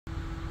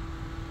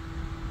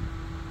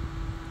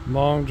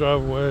Long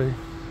driveway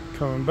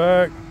coming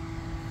back.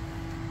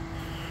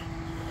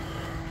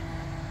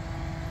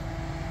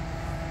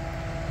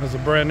 There's a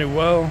brand new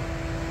well.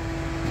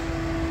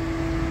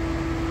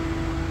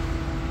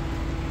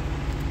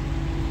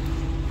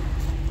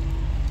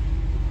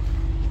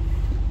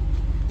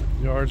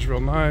 Yard's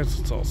real nice.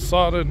 It's all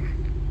sodded.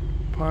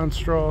 Pine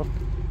straw.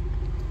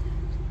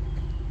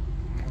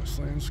 Nice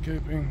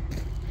landscaping.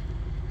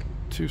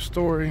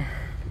 2-story.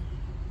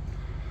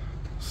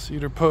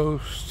 Cedar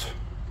post.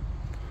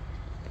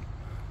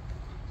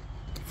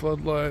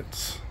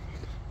 Floodlights.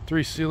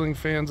 3 ceiling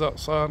fans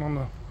outside on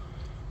the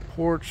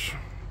porch.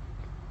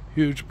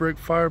 Huge brick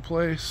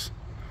fireplace.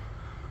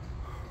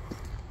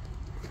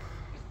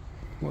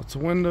 Lots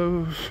of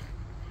windows.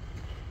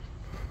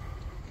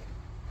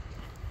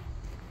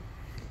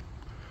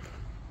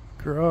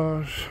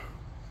 Garage.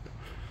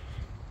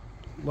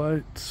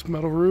 Lights,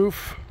 metal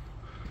roof.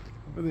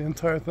 Over the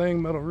entire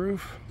thing, metal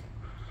roof.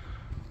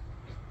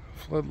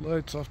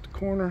 Floodlights off the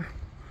corner.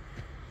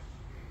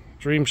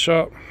 Dream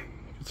shop.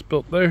 It's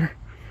built there.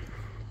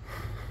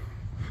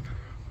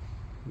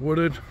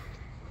 Wooded.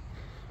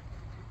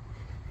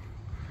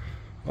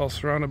 All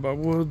surrounded by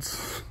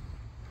woods.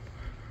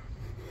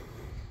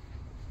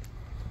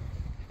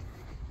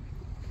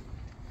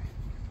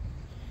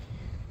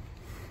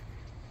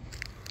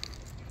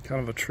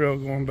 Kind of a trail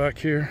going back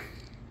here.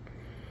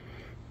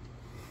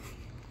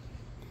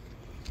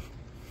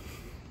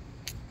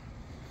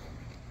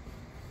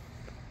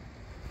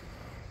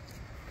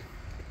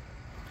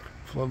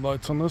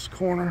 Floodlights on this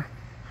corner.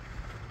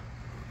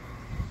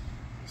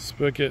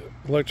 Spigot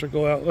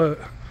electrical outlet.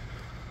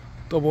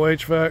 Double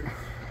HVAC.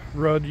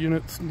 Rudd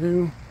units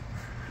new.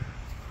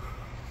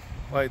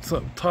 Lights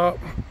up top.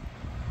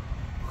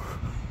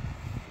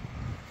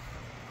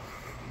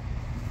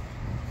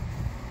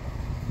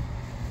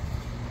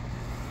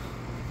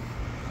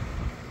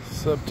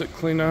 Septic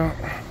clean out.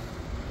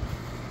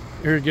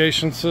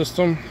 Irrigation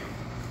system.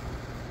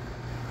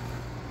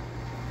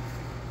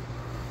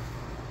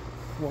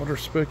 Water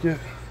spigot.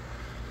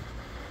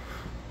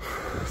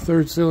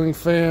 3rd ceiling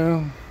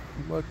fan.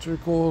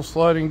 Electrical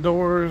sliding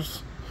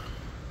doors.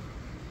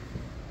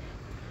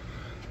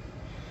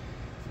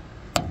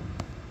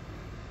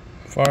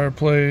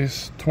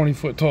 Fireplace,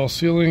 20-foot tall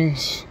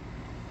ceilings,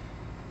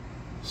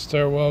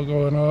 stairwell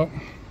going up.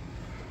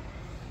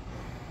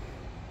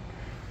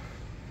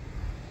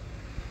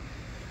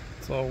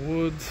 It's all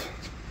woods.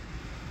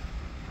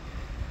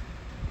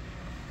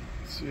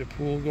 See a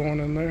pool going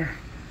in there.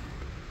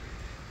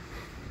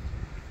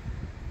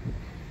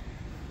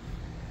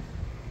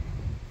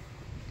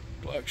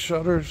 Black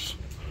shutters,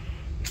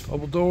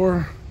 double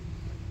door.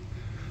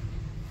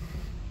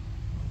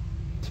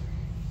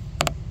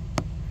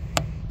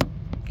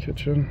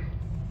 Kitchen.